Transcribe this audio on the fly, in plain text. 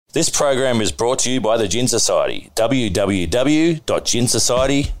This program is brought to you by the Gin Society,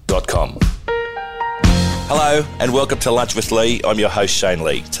 www.ginsociety.com. Hello and welcome to Lunch with Lee. I'm your host Shane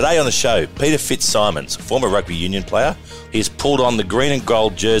Lee. Today on the show, Peter Fitzsimons, former rugby union player. He's pulled on the green and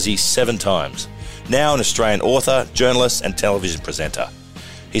gold jersey 7 times. Now an Australian author, journalist and television presenter.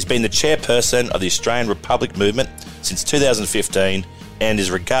 He's been the chairperson of the Australian Republic movement since 2015 and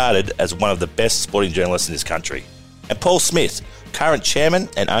is regarded as one of the best sporting journalists in this country. And Paul Smith, current chairman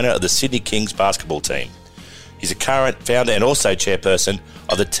and owner of the Sydney Kings basketball team. He's a current founder and also chairperson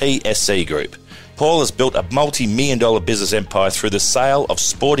of the TSC Group. Paul has built a multi-million-dollar business empire through the sale of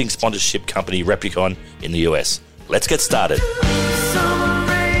sporting sponsorship company Replicon in the US. Let's get started.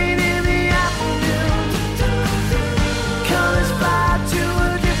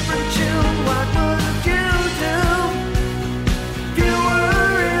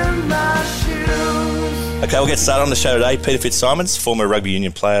 Okay, we'll get started on the show today. Peter Fitzsimons, former rugby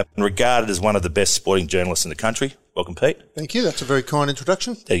union player and regarded as one of the best sporting journalists in the country. Welcome, Pete. Thank you. That's a very kind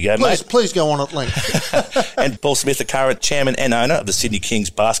introduction. There you go, mate. Please go on at length. And Paul Smith, the current chairman and owner of the Sydney Kings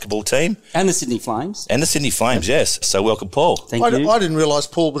basketball team. And the Sydney Flames. And the Sydney Flames, yes. So welcome, Paul. Thank you. I didn't realise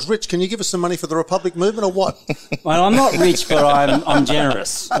Paul was rich. Can you give us some money for the Republic movement or what? Well, I'm not rich, but I'm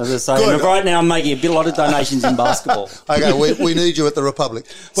generous, as I say. Good. And right now I'm making a lot of donations in basketball. Okay, we need you at the Republic.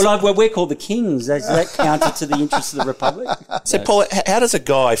 Well, we're called the Kings. Does that counter to the interests of the Republic? So, Paul, how does a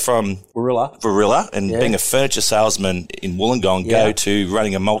guy from Warilla and being a furniture salesman in Wollongong go to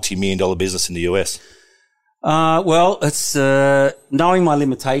running a multi-million-dollar business in the US? Well, it's knowing my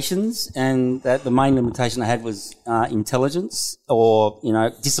limitations, and that the main limitation I had was intelligence or,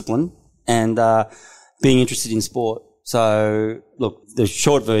 discipline and being interested in sport. So, look, the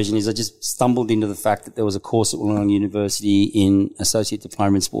short version is I just stumbled into the fact that there was a course at Wollongong University in Associate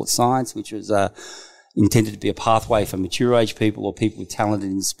Diploma in Sports Science, which was intended to be a pathway for mature age people or people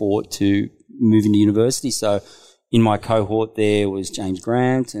talented in sport to move into university. So in my cohort there was James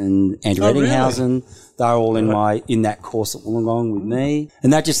Grant and Andrew Eddinghausen. Really? They're all in that course at Wollongong with me.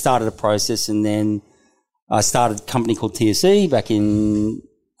 And that just started a process. And then I started a company called TSC back in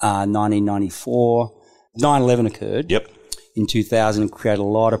 1994. 9/11 occurred in 2000 and created a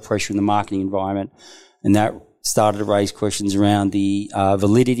lot of pressure in the marketing environment. And that started to raise questions around the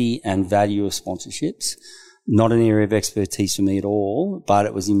validity and value of sponsorships. Not an area of expertise for me at all, but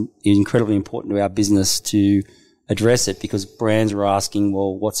it was incredibly important to our business to address it because brands were asking,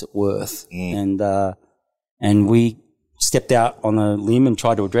 well, what's it worth? And we stepped out on a limb and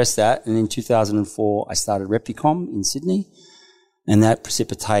tried to address that. And in 2004, I started Replicon in Sydney, and that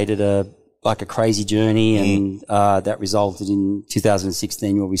precipitated a crazy journey, and that resulted in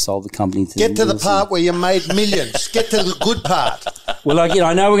 2016 where we sold the company to Get to the part where you made millions. Get to the good part. Well,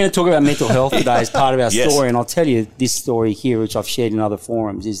 I know we're going to talk about mental health today as part of our story, and I'll tell you this story here, which I've shared in other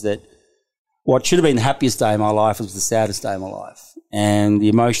forums, is that what should have been the happiest day of my life was the saddest day of my life. And the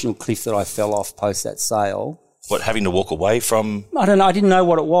emotional cliff that I fell off post that sale. What, having to walk away from? I don't know. I didn't know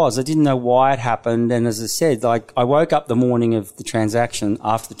what it was. I didn't know why it happened. And as I said, I woke up the morning of the transaction,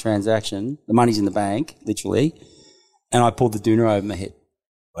 after the transaction, the money's in the bank, literally, and I pulled the doona over my head.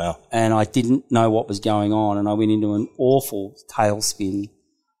 Wow. And I didn't know what was going on. And I went into an awful tailspin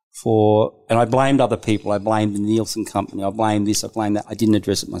and I blamed other people. I blamed the Nielsen company. I blamed this. I blamed that. I didn't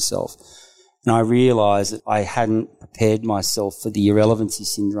address it myself. And I realised that I hadn't prepared myself for the irrelevancy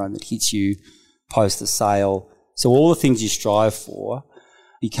syndrome that hits you post a sale. So all the things you strive for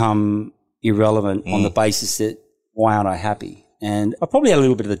become irrelevant on the basis that why aren't I happy? And I probably had a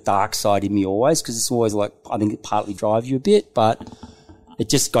little bit of the dark side in me always because it's always I think it partly drives you a bit, but it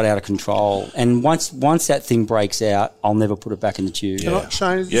just got out of control. And once that thing breaks out, I'll never put it back in the tube. Yeah.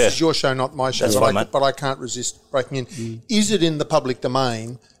 Shane, this is your show, not my show, but I can't resist breaking in. Is it in the public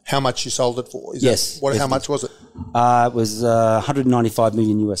domain how much you sold it for? Yes. How much was it? It was $195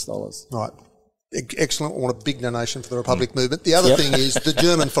 million US. Right. Excellent. I want a big donation for the Republic movement. The other thing is the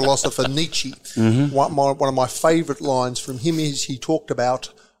German philosopher Nietzsche. One of my favourite lines from him is he talked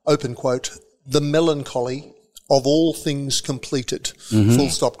about, open quote, the melancholy of all things completed, full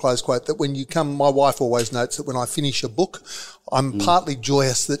stop, close quote, that when you come, my wife always notes that when I finish a book, I'm partly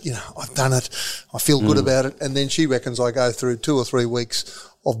joyous that, I've done it, I feel good about it, and then she reckons I go through 2 or 3 weeks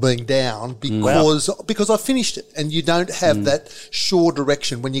of being down because I finished it, and you don't have that sure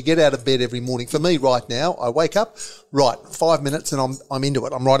direction when you get out of bed every morning. For me right now, I wake up, 5 minutes and I'm into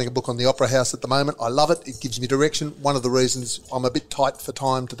it. I'm writing a book on the Opera House at the moment. I love it. It gives me direction. One of the reasons I'm a bit tight for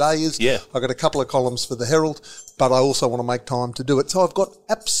time today is I've got a couple of columns for the Herald, but I also want to make time to do it. So I've got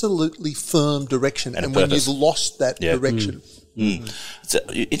absolutely firm direction. And when you've lost that direction, It's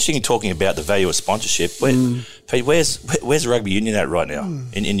interesting you're talking about the value of sponsorship. Pete, where's rugby union at right now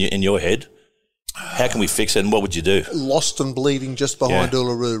in your head? How can we fix it, and what would you do? Lost and bleeding just behind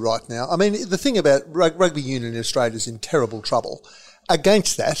Uluru right now. I mean, the thing about rugby union in Australia is in terrible trouble.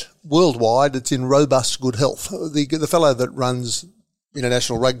 Against that, worldwide, it's in robust good health. The fellow that runs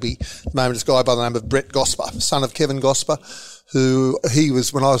international rugby at the moment is a guy by the name of Brett Gosper, son of Kevin Gosper, who he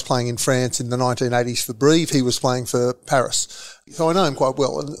was, when I was playing in France in the 1980s for Brive, he was playing for Paris. So I know him quite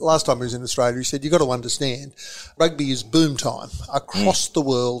well. And last time he was in Australia, he said, you've got to understand, rugby is boom time across the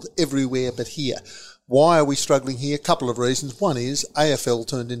world, everywhere but here. Why are we struggling here? A couple of reasons. One is AFL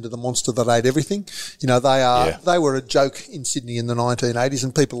turned into the monster that ate everything. You know, they were a joke in Sydney in the 1980s,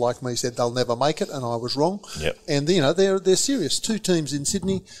 and people like me said they'll never make it, and I was wrong. Yep. And, you know, they're serious. 2 teams in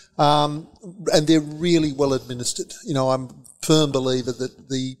Sydney, and they're really well administered. You know, I'm a firm believer that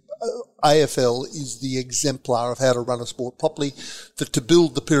the AFL is the exemplar of how to run a sport properly, that to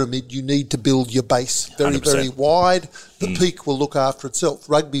build the pyramid, you need to build your base very, 100%. very wide. The peak will look after itself.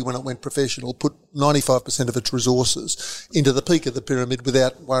 Rugby, when it went professional, put 95% of its resources into the peak of the pyramid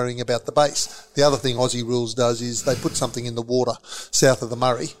without worrying about the base. The other thing Aussie Rules does is they put something in the water south of the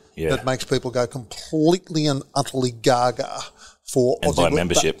Murray that makes people go completely and utterly gaga for and Aussie by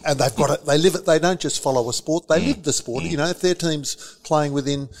membership. And they've got it. They live it. They don't just follow a sport. They live the sport. You know, if their team's playing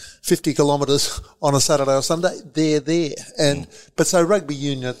within 50 kilometres on a Saturday or Sunday, they're there. And but so rugby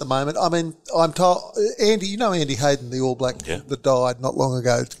union at the moment. I mean, I'm told Andy. You know Andy Hayden, the All Black that died not long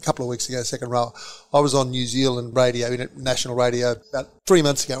ago, a couple of weeks ago, second row. I was on New Zealand radio, national radio, about 3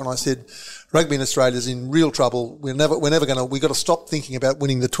 months ago, and I said, rugby in Australia is in real trouble. We've got to stop thinking about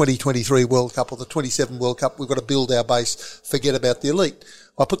winning the 2023 World Cup or the 27 World Cup. We've got to build our base, forget about the elite.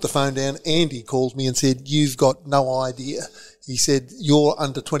 I put the phone down. Andy called me and said, you've got no idea. He said, your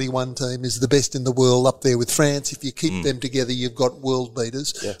under 21 team is the best in the world up there with France. If you keep them together, you've got world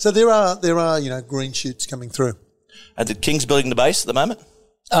beaters. Yeah. So there are, you know, green shoots coming through. Are the Kings building the base at the moment?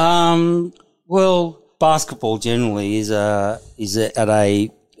 Well, basketball generally is at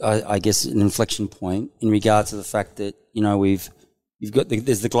I guess an inflection point in regard to the fact that, you know,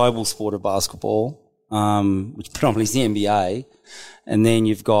 there's the global sport of basketball, which predominantly is the NBA, and then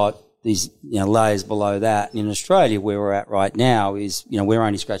you've got these, you know, layers below that. And in Australia, where we're at right now is, you know, we're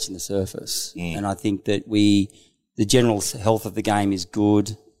only scratching the surface. And I think that the general health of the game is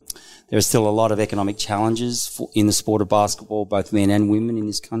good. There are still a lot of economic challenges in the sport of basketball, both men and women in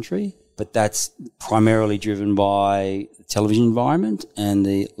this country, but that's primarily driven by the television environment and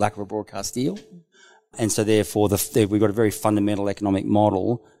the lack of a broadcast deal. And so therefore we've got a very fundamental economic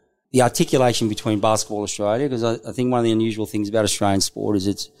model. The articulation between Basketball Australia, because I think one of the unusual things about Australian sport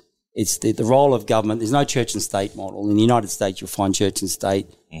is it's the role of government. There's no church and state model. In the United States, you'll find church and state,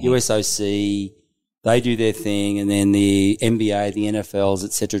 USOC, they do their thing, and then the NBA, the NFLs,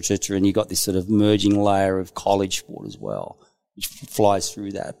 et cetera, and you've got this sort of merging layer of college sport as well, which flies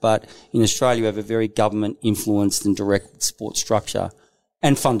through that. But in Australia, we have a very government-influenced and directed sport structure,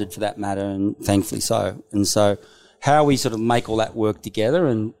 and funded for that matter, and thankfully so. And so how we sort of make all that work together,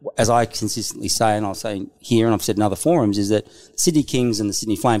 and as I consistently say, and I'll say here and I've said in other forums, is that the Sydney Kings and the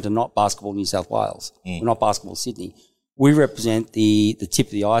Sydney Flames are not Basketball New South Wales. We're not Basketball Sydney. We represent the tip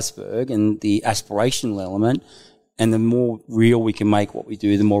of the iceberg and the aspirational element, and the more real we can make what we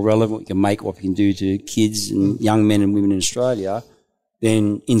do, the more relevant we can make what we can do to kids and young men and women in Australia,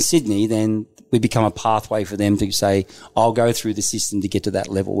 then in Sydney, then we become a pathway for them to say, I'll go through the system to get to that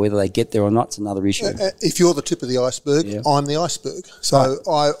level. Whether they get there or not is another issue. If you're the tip of the iceberg, I'm the iceberg. So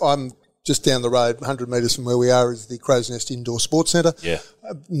I'm just down the road, 100 metres from where we are, is the Crow's Nest Indoor Sports Centre.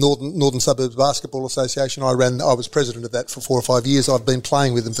 Northern Suburbs Basketball Association. I was president of that for 4 or 5 years. I've been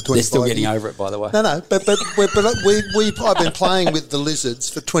playing with them for 25 years. They're still getting over it, by the way. No, but I've been playing with the Lizards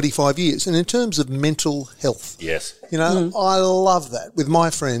for 25 years. And in terms of mental health, you know, I love that. With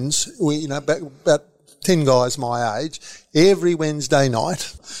my friends, about 10 guys my age, every Wednesday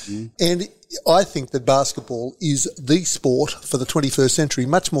night, and I think that basketball is the sport for the 21st century,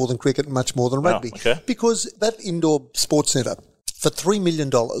 much more than cricket and much more than rugby. Because that indoor sports centre, for $3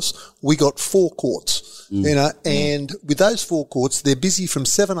 million, we got 4 courts, you know, and with those 4 courts, they're busy from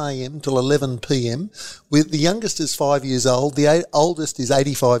 7 a.m. till 11 p.m. With the youngest is 5 years old, the oldest is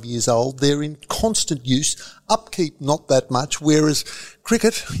 85 years old. They're in constant use, upkeep not that much, whereas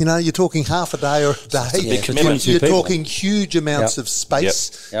cricket, you know, you're talking half a day or a day. You're talking huge amounts of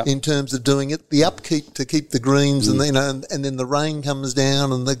space in terms of doing it. The upkeep to keep the greens and, you know, and then the rain comes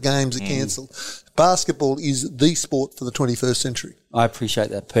down and the games are cancelled. Basketball is the sport for the 21st century. I appreciate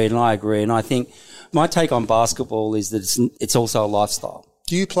that, Pete, and I agree. And I think my take on basketball is that it's also a lifestyle.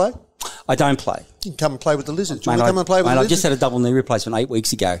 Do you play? I don't play. You can come and play with the lizards. Do you want to come and play with the I lizards? just had a double knee replacement 8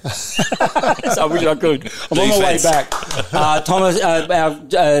 weeks ago. So I wish I could. I'm on my way back. Thomas,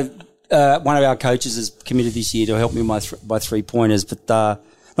 one of our coaches has committed this year to help me with my three-pointers. But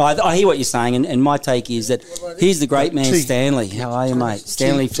no, I hear what you're saying, and my take is that here's the great man, Stanley. How are you, mate?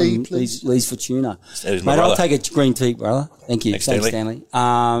 Stanley from Lee's Fortuna. Mate, I'll take a green tea, brother. Thank you. Thanks, Stanley.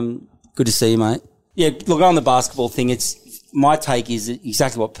 Good to see you, mate. Yeah, look, on the basketball thing, my take is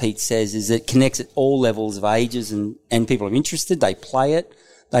exactly what Pete says, is it connects at all levels of ages and people are interested. They play it.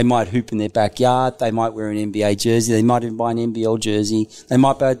 They might hoop in their backyard. They might wear an NBA jersey. They might even buy an NBL jersey. They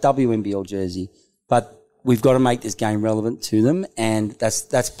might buy a WNBL jersey. But we've got to make this game relevant to them, and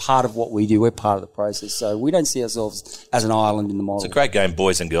that's part of what we do. We're part of the process. So we don't see ourselves as an island in the model. It's a great game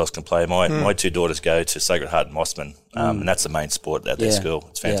boys and girls can play. My two daughters go to Sacred Heart in Mossman, and that's the main sport at their school.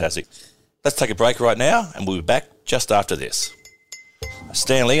 It's fantastic. Yeah. Let's take a break right now, and we'll be back just after this.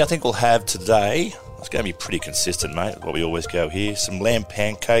 Stanley, I think we'll have today, it's going to be pretty consistent, mate, what we always go here. Some lamb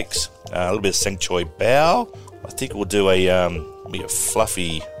pancakes, a little bit of Seng Choy bao. I think we'll do a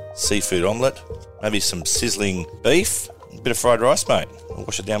fluffy seafood omelette, maybe some sizzling beef, a bit of fried rice, mate. We'll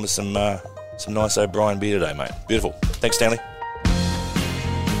wash it down with some nice O'Brien beer today, mate. Beautiful. Thanks, Stanley.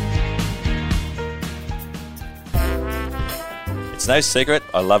 It's no secret,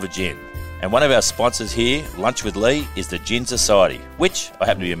 I love a gin. And one of our sponsors here, Lunch with Lee, is the Gin Society, which I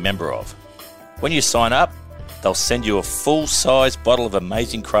happen to be a member of. When you sign up, they'll send you a full-size bottle of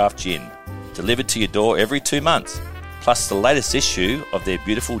amazing craft gin, delivered to your door every 2 months, plus the latest issue of their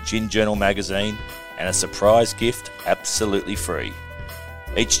beautiful Gin Journal magazine, and a surprise gift absolutely free.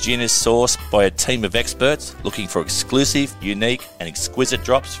 Each gin is sourced by a team of experts looking for exclusive, unique, and exquisite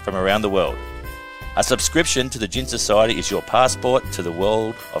drops from around the world. A subscription to the Gin Society is your passport to the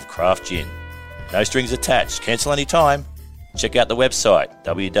world of craft gin. No strings attached. Cancel any time. Check out the website,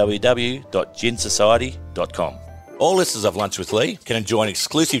 www.ginsociety.com. All listeners of Lunch with Lee can enjoy an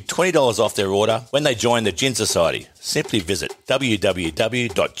exclusive $20 off their order when they join the Gin Society. Simply visit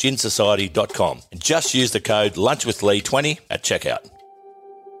www.ginsociety.com and just use the code LunchWithLee20 at checkout.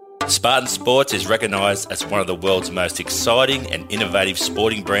 Spartan Sports is recognised as one of the world's most exciting and innovative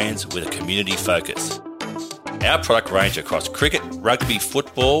sporting brands with a community focus. Our product range across cricket, rugby,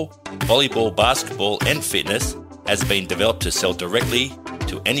 football, volleyball, basketball and fitness has been developed to sell directly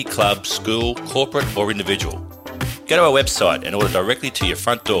to any club, school, corporate or individual. Go to our website and order directly to your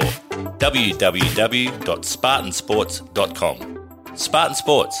front door, www.spartansports.com. Spartan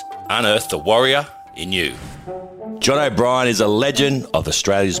Sports, unearth the warrior in you. John O'Brien is a legend of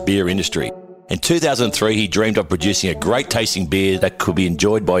Australia's beer industry. In 2003, he dreamed of producing a great tasting beer that could be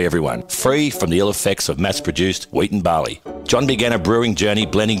enjoyed by everyone, free from the ill effects of mass-produced wheat and barley. John began a brewing journey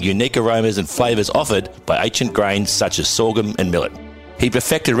blending unique aromas and flavours offered by ancient grains such as sorghum and millet. He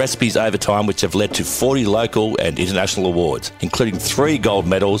perfected recipes over time which have led to 40 local and international awards, including 3 gold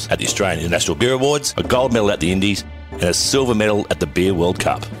medals at the Australian International Beer Awards, a gold medal at the Indies, and a silver medal at the Beer World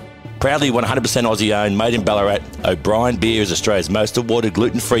Cup. Proudly 100% Aussie-owned, made in Ballarat, O'Brien Beer is Australia's most awarded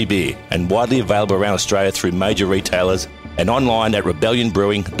gluten-free beer and widely available around Australia through major retailers and online at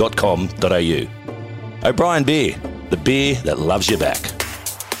rebellionbrewing.com.au. O'Brien Beer, the beer that loves you back.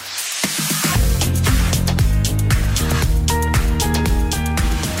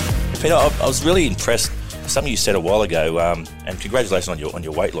 Peter, I was really impressed. Something you said a while ago, and congratulations on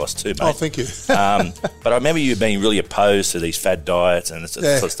your weight loss too, mate. Oh, thank you. But I remember you being really opposed to these fad diets and this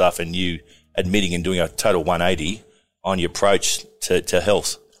sort of stuff, and you admitting and doing a total 180 on your approach to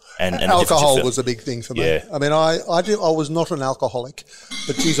health. And alcohol was a big thing for me. Yeah. I mean, I was not an alcoholic,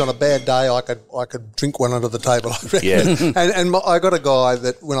 but geez, on a bad day, I could drink one under the table. I reckon. Yeah. And I got a guy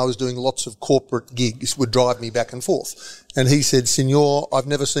that when I was doing lots of corporate gigs would drive me back and forth. And he said, Signor, I've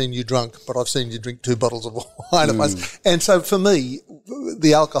never seen you drunk, but I've seen you drink 2 bottles of wine at once. And so for me,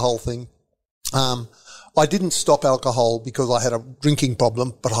 the alcohol thing, I didn't stop alcohol because I had a drinking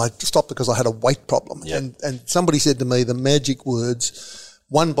problem, but I stopped because I had a weight problem. Yep. And somebody said to me the magic words,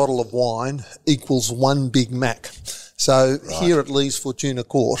 1 bottle of wine equals 1 Big Mac. So here at Lee's Fortuna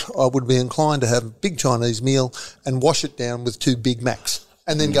Court, I would be inclined to have a big Chinese meal and wash it down with 2 Big Macs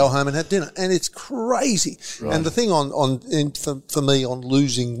and then go home and have dinner. And it's crazy. Right. And the thing for me on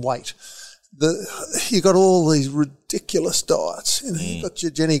losing weight, you got all these ridiculous diets. You know, you got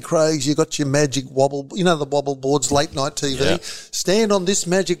your Jenny Craig's, you got your magic wobble, the wobble boards, late night TV. Yeah. Stand on this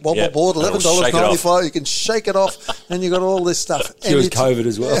magic wobble board, $11.95. You can shake it off, and you got all this stuff. Cures COVID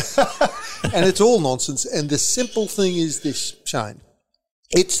as well. And it's all nonsense. And the simple thing is this, Shane.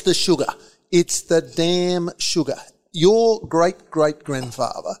 It's the sugar. It's the damn sugar. Your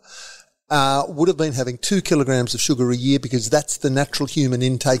great-great-grandfather would have been having 2 kilograms of sugar a year because that's the natural human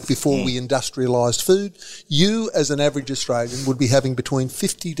intake before we industrialised food. You, as an average Australian, would be having between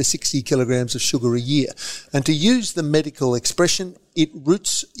 50 to 60 kilograms of sugar a year. And to use the medical expression, it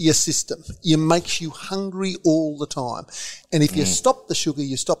roots your system. It makes you hungry all the time. And if you stop the sugar,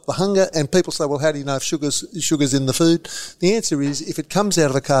 you stop the hunger. And people say, well, how do you know if sugar's in the food? The answer is, if it comes out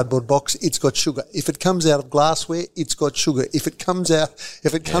of a cardboard box, it's got sugar. If it comes out of glassware, it's got sugar. If it comes out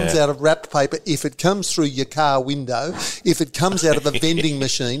of wrapped paper, if it comes through your car window, if it comes out of a vending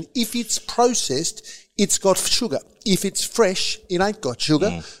machine, if it's processed, it's got sugar. If it's fresh, it ain't got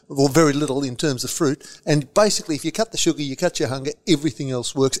sugar, or very little in terms of fruit. And basically, if you cut the sugar, you cut your hunger, everything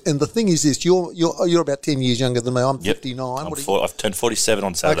else works. And the thing is this, you're about 10 years younger than me. I'm 59. I've turned 47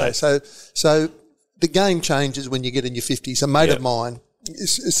 on Saturday. Okay, so the game changes when you get in your 50s. A mate of mine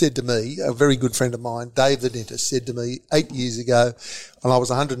said to me, a very good friend of mine, Dave the dentist, said to me 8 years ago, and I was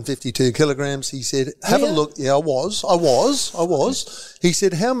 152 kilograms, he said, have a look. Yeah, I was. He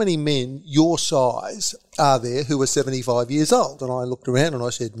said, how many men your size are there who are 75 years old? And I looked around and I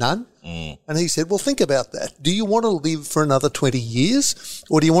said, none. And he said, well, think about that. Do you want to live for another 20 years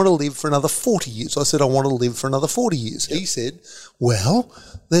or do you want to live for another 40 years? I said, I want to live for another 40 years. He said, well,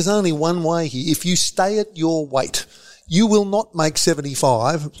 there's only one way here. If you stay at your weight, you will not make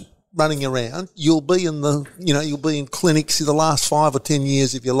 75 running around. You'll be you'll be in clinics in the last 5 or 10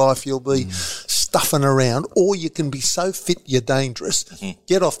 years of your life. You'll be stuffing around, or you can be so fit you're dangerous.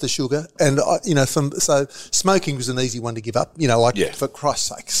 Get off the sugar, and so smoking was an easy one to give up. For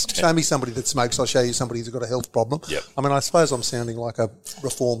Christ's sake, show me somebody that smokes. I'll show you somebody who's got a health problem. I mean, I suppose I'm sounding like a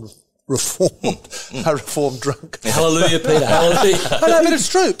reformed drunk. Hallelujah, Peter. Hallelujah. No, but it's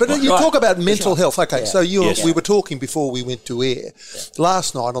true. But you talk about mental health. Okay, so we were talking before we went to air.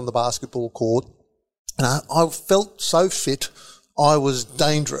 Last night on the basketball court, I felt so fit, I was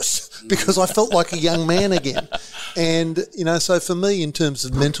dangerous because I felt like a young man again. And, so for me, in terms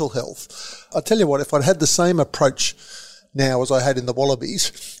of mental health, I tell you what, if I'd had the same approach now as I had in the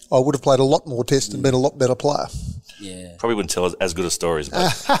Wallabies, I would have played a lot more test and been a lot better player. Yeah. Probably wouldn't tell as good a stories.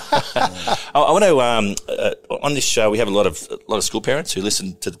 But I want to on this show we have a lot of school parents who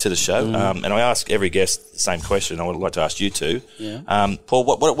listen to the show, and I ask every guest the same question. I would like to ask you too, Paul.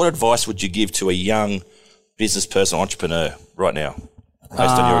 What advice would you give to a young business person, entrepreneur right now,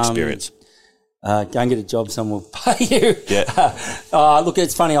 based on your experience? Go and get a job. Someone will pay you. Yeah. Look,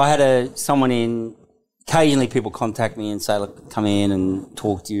 it's funny. I had someone in. Occasionally, people contact me and say, "Look, come in and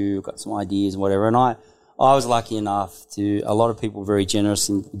talk to you. I've got some ideas and whatever." And I was lucky enough to, a lot of people were very generous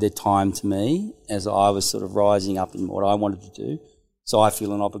in their time to me as I was sort of rising up in what I wanted to do. So I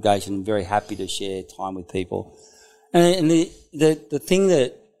feel an obligation and very happy to share time with people. And the thing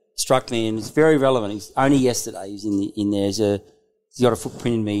that struck me, and it's very relevant, is only yesterday he's in there. He's got a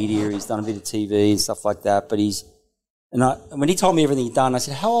footprint in media, he's done a bit of TV and stuff like that, but when he told me everything he'd done, I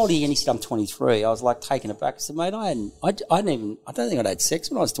said, how old are you? And he said, I'm 23. I was like taken aback. I said, mate, I don't think I'd had sex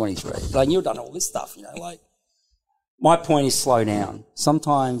when I was 23. Like, you've done all this stuff, my point is slow down.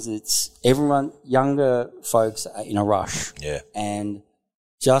 Sometimes it's younger folks are in a rush. Yeah. And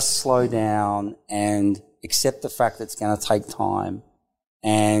just slow down and accept the fact that it's going to take time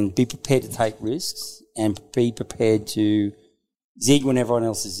and be prepared to take risks and be prepared to zig when everyone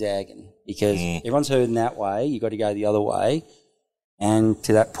else is zagging. Because everyone's hurting that way, you've got to go the other way. And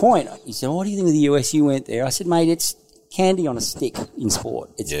to that point, he said, what do you think of the US? You went there. I said, mate, it's candy on a stick in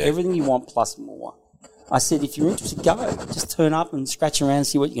sport. It's everything you want plus more. I said, if you're interested, go. Just turn up and scratch around and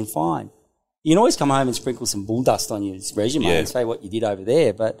see what you can find. You can always come home and sprinkle some bull dust on your resume and say what you did over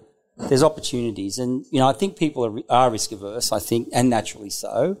there, but there's opportunities. And, I think people are risk averse, I think, and naturally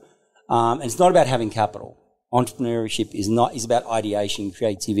so. And it's not about having capital. Entrepreneurship is about ideation,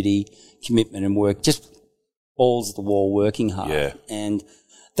 creativity, commitment and work, just balls to the wall, working hard. Yeah. And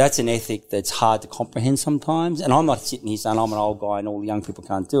that's an ethic that's hard to comprehend sometimes. And I'm not sitting here saying I'm an old guy and all the young people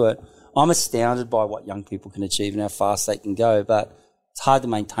can't do it. I'm astounded by what young people can achieve and how fast they can go, but it's hard to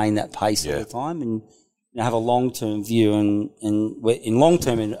maintain that pace all the time and have a long-term view. And in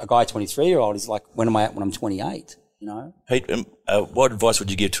long-term, a guy 23-year-old is like, when am I at when I'm 28? Pete, what advice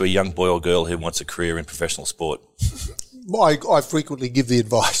would you give to a young boy or girl who wants a career in professional sport? I frequently give the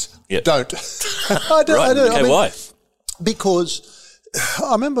advice. Yep. Don't. I do. Right. Okay, why? Because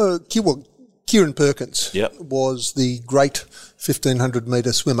I remember Kieran Perkins was the great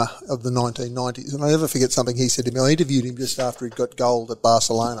 1,500-metre swimmer of the 1990s. And I never forget something he said to me. I interviewed him just after he'd got gold at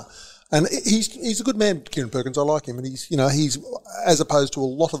Barcelona. And he's a good man, Kieran Perkins. I like him. And he's as opposed to a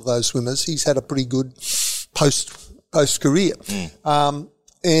lot of those swimmers, he's had a pretty good post-career.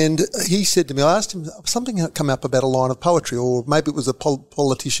 And he said to me, I asked him, something had come up about a line of poetry, or maybe it was a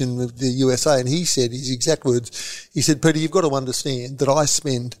politician of the USA, and he said, his exact words, he said, Peter, you've got to understand that I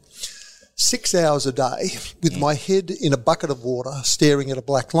spend 6 hours a day with my head in a bucket of water staring at a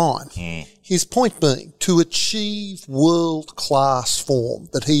black line. His point being, to achieve world-class form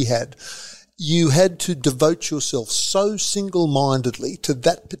that he had, you had to devote yourself so single-mindedly to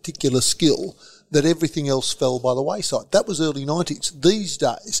that particular skill that everything else fell by the wayside. That was early 90s. These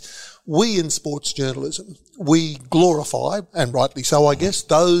days, we in sports journalism, we glorify, and rightly so, I guess,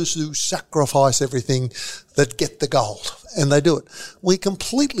 those who sacrifice everything that get the gold, and they do it. We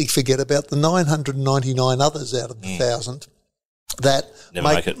completely forget about the 999 others out of the 1,000 that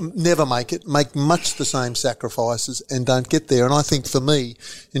never make it, make much the same sacrifices and don't get there. And I think for me,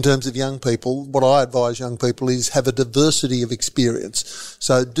 in terms of young people, what I advise young people is have a diversity of experience.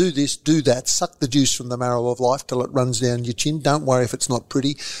 So do this, do that, suck the juice from the marrow of life till it runs down your chin. Don't worry if it's not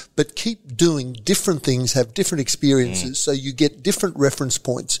pretty, but keep doing different things, have different experiences so you get different reference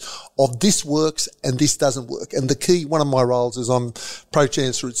points of this works and this doesn't work. And the key, one of my roles is I'm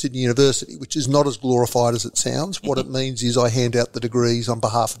Pro-Chancellor at Sydney University, which is not as glorified as it sounds. What it means is I hand out the degrees on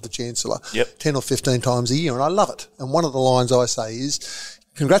behalf of the Chancellor 10 or 15 times a year, and I love it. And one of the lines I say is,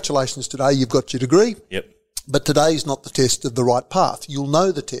 congratulations, today you've got your degree. But today's not the test of the right path. You'll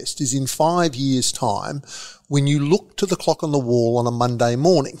know the test is in 5 years' time when you look to the clock on the wall on a Monday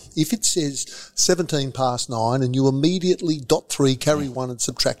morning. If it says 17 past 9 and you immediately dot 3, carry 1 and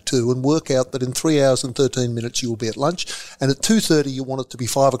subtract 2 and work out that in 3 hours and 13 minutes you will be at lunch, and at 2:30 you want it to be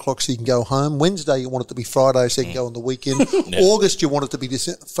 5 o'clock so you can go home. Wednesday you want it to be Friday so you can go on the weekend. August you want it to be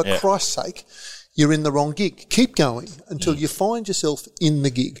December. For Christ's sake, you're in the wrong gig. Keep going until you find yourself in the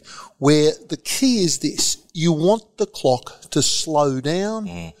gig where the key is this. You want the clock to slow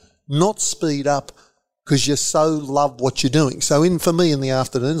down, not speed up, because you so love what you're doing. So for me in the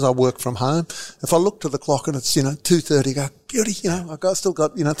afternoons, I work from home. If I look to the clock and it's, 2:30, go, beauty, I've still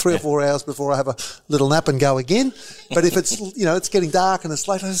got, 3 or 4 hours before I have a little nap and go again. But if it's, it's getting dark and it's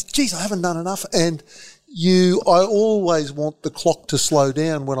late, I say, geez, I haven't done enough. And I always want the clock to slow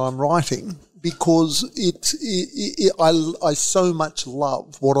down when I'm writing, because I so much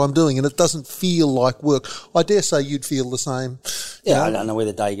love what I'm doing and it doesn't feel like work. I dare say you'd feel the same. Yeah, I don't know where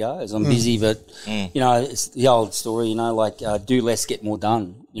the day goes. I'm busy, but, it's the old story, do less, get more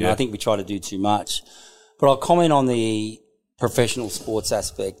done. I think we try to do too much. But I'll comment on the professional sports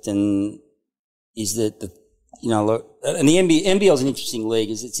aspect, and is that and the NBL is an interesting league.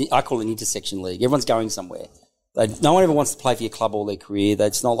 I call it an intersection league. Everyone's going somewhere. No one ever wants to play for your club all their career.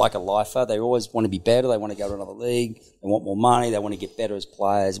 It's not like a lifer. They always want to be better. They want to go to another league. They want more money. They want to get better as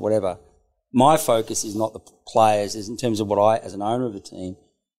players, whatever. My focus is not the players, is in terms of what I, as an owner of a team,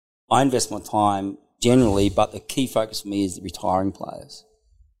 I invest my time generally, but the key focus for me is the retiring players.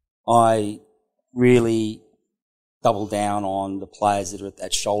 I really double down on the players that are at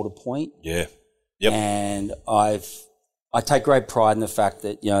that shoulder point. Yeah. Yep. And I take great pride in the fact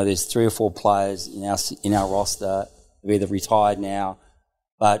that, there's 3 or 4 players in our roster who are either retired now,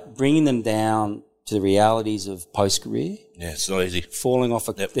 but bringing them down to the realities of post-career. Yeah, it's not easy. Falling off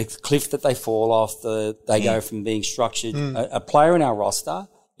the cliff that they fall off, they go from being structured. A player in our roster,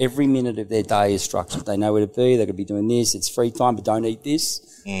 every minute of their day is structured. They know where to be. They're going to be doing this. It's free time, but don't eat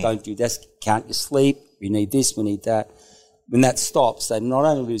this. Don't do this. Count your sleep. We need this. We need that. When that stops, they not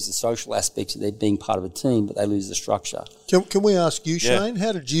only lose the social aspects of their being part of a team, but they lose the structure. Can we ask you, Shane,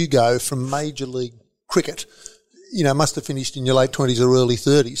 how did you go from Major League Cricket? Must have finished in your late 20s or early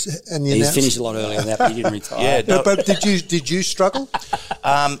 30s. And He's finished a lot earlier than that, but he didn't retire. But did you struggle?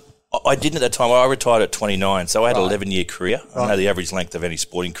 I didn't at that time. I retired at 29, so I had an 11-year career. I know the average length of any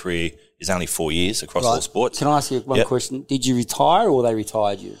sporting career is only 4 years across all sports. Can I ask you one question? Did you retire or they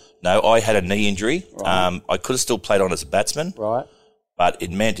retired you? No, I had a knee injury. Right. I could have still played on as a batsman. Right. But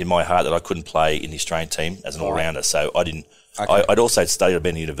it meant in my heart that I couldn't play in the Australian team as an all-rounder, so I didn't. Okay. I'd also studied at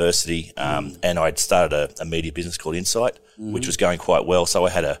Bennett University, and I'd started a media business called Insight, which was going quite well. So I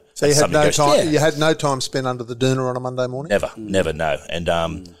had a. So you had no time. You had no time spent under the doona on a Monday morning. Never, no.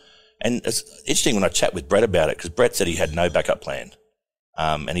 And it's interesting when I chat with Brett about it, because Brett said he had no backup plan,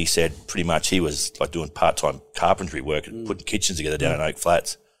 and he said pretty much he was like doing part-time carpentry work and putting kitchens together down in Oak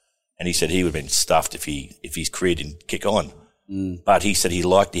Flats, and he said he would have been stuffed if his career didn't kick on. But he said he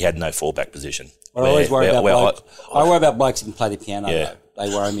had no fallback position. I always worry about blokes. I worry about blokes who can play the piano, though. They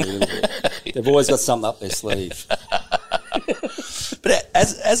worry me a little bit. They've always got something up their sleeve. But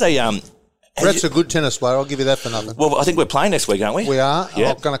Brett's a good tennis player. I'll give you that for nothing. Well, I think we're playing next week, aren't we? We are.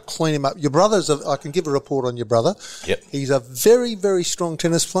 Yep. I'm going to clean him up. Your brother's, I can give a report on your brother. Yep. He's a very, very strong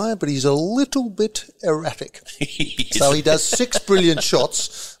tennis player, but he's a little bit erratic. So he does 6 brilliant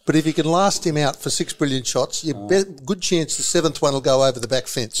shots, but if you can last him out for 6 brilliant shots, good chance the 7th one will go over the back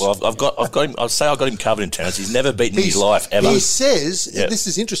fence. Well, I've got him. I'll say I've got him covered in tennis. He's never beaten in his life ever. He says, this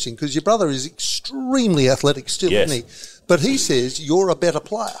is interesting because your brother is extremely athletic still, Yes. isn't he? But he says you're a better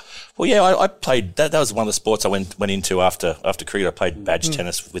player. Well, yeah, I played. That was one of the sports I went into after cricket. I played badge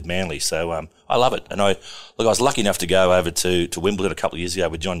tennis with Manly, so I love it. And I was lucky enough to go over to Wimbledon a couple of years ago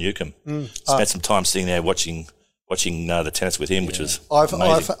with John Newcombe. Spent some time sitting there watching the tennis with him, which was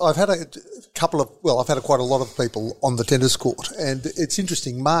amazing. I've had a couple of, I've had quite a lot of people on the tennis court, and it's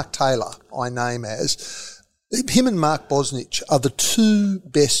interesting. Mark Taylor, I name as. Him and Mark Bosnich are the 2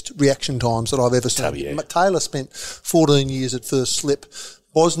 best reaction times that I've ever seen. Yeah. Taylor spent 14 years at first slip.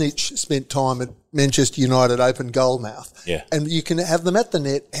 Bosnich spent time at Manchester United open goalmouth. Yeah. And you can have them at the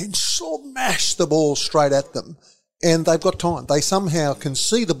net and smash the ball straight at them. And they've got time. They somehow can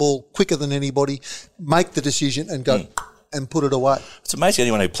see the ball quicker than anybody, make the decision and go and put it away. It's amazing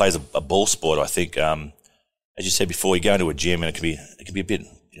anyone who plays a ball sport. I think, as you said before, you go into a gym and it can be a bit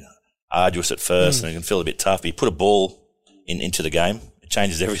arduous at first and it can feel a bit tough. But you put a ball into the game, it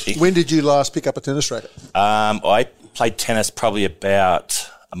changes everything. When did you last pick up a tennis racket? I played tennis probably about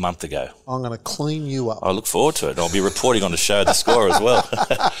a month ago. I'm going to clean you up. I look forward to it. I'll be reporting on the show, the score as well.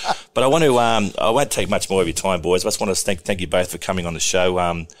 But I want to. I won't take much more of your time, boys. I just want to thank you both for coming on the show.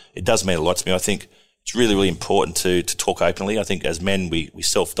 It does mean a lot to me. I think it's really, really important to talk openly. I think as men, we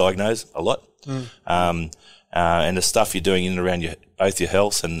self-diagnose a lot. And the stuff you're doing in and around both your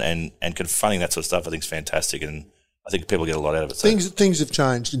health and confronting that sort of stuff, I think is fantastic. And I think people get a lot out of it. So. Things have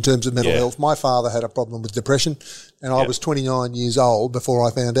changed in terms of mental health. My father had a problem with depression, and I was 29 years old before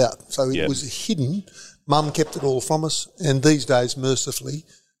I found out. So it was hidden. Mum kept it all from us, and these days, mercifully,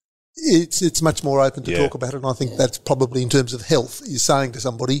 it's much more open to talk about it. And I think that's probably in terms of health, is saying to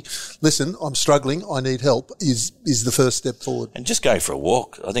somebody, "Listen, I'm struggling. I need help." Is the first step forward. And just going for a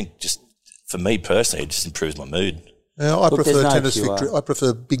walk, I think just for me personally, it just improves my mood. I prefer tennis victory. I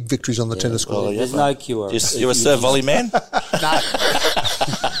prefer big victories on the tennis court. Well, there's no cure. You're a serve volley man? No.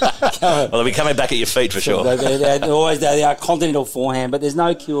 Well, they'll be coming back at your feet for sure. They are continental forehand, but there's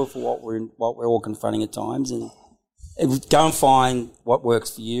no cure for what we're all confronting at times. And go and find what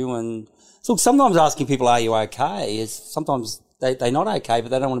works for you. And look, sometimes asking people, "Are you okay?" is sometimes they're not okay, but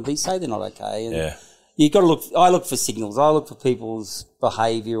they don't want to say they're not okay. And you've got to look. I look for signals. I look for people's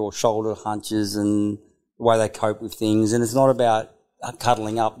behaviour or shoulder hunches and the way they cope with things. And it's not about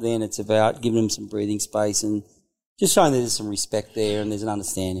cuddling up then. It's about giving them some breathing space and just showing that there's some respect there and there's an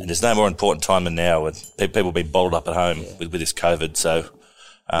understanding. And there's no more important time than now with people being bottled up at home with this COVID. So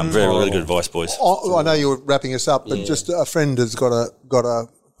really good advice, boys. I know you're wrapping us up, but just a friend has got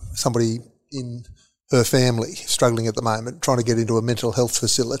somebody in her family struggling at the moment, trying to get into a mental health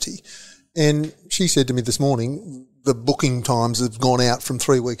facility. And she said to me this morning, the booking times have gone out from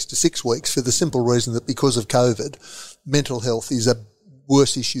 3 weeks to 6 weeks for the simple reason that because of COVID, mental health is a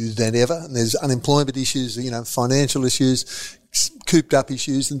worse issue than ever. And there's unemployment issues, financial issues, cooped up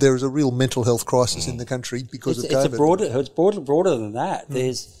issues, and there is a real mental health crisis in the country because of COVID. It's broader than that.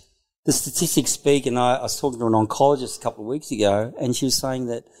 There's the statistics speak, and I was talking to an oncologist a couple of weeks ago, and she was saying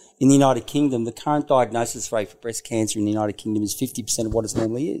that in the United Kingdom, the current diagnosis rate for breast cancer in the United Kingdom is 50% of what it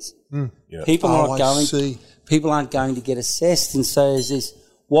normally is. People aren't going to get assessed, and so there's this,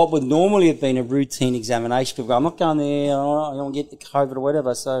 what would normally have been a routine examination. People go, I'm not going there, I don't get the COVID or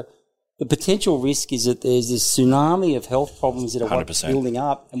whatever. So the potential risk is that there's this tsunami of health problems that are building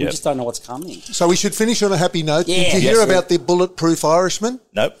up, and we just don't know what's coming. So we should finish on a happy note. Yeah. Did you hear about the bulletproof Irishman?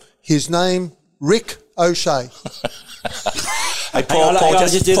 Nope. His name, Rick O'Shea. Hey, Paul,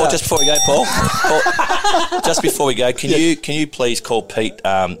 just before we go, Paul, just before we go, can you please call Pete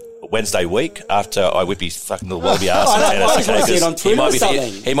Wednesday week after I whip his fucking little wallaby ass in tennis? I just want to see it on Twitter or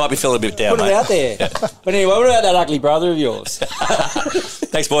something. He might be feeling a bit down, Put it out there. But anyway, what about that ugly brother of yours?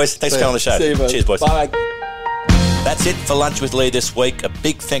 Thanks, boys. Thanks for coming on the show. See you, bud. Cheers, boys. Bye. That's it for Lunch with Lee this week. A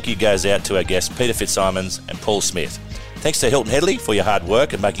big thank you goes out to our guests, Peter Fitzsimons and Paul Smith. Thanks to Hilton Headley for your hard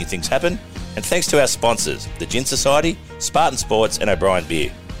work and making things happen. And thanks to our sponsors, the Gin Society, Spartan Sports and O'Brien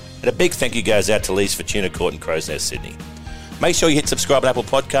Beer. And a big thank you goes out to Lee's Fortuna Court in Crows Nest, Sydney. Make sure you hit subscribe on Apple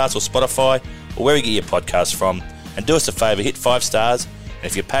Podcasts or Spotify or wherever you get your podcasts from. And do us a favour, hit 5 stars. And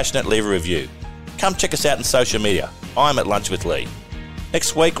if you're passionate, leave a review. Come check us out on social media. I'm at Lunch with Lee.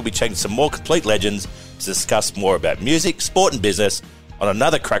 Next week, we'll be checking some more complete legends to discuss more about music, sport and business on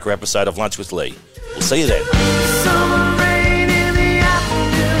another cracker episode of Lunch with Lee. We'll see you then.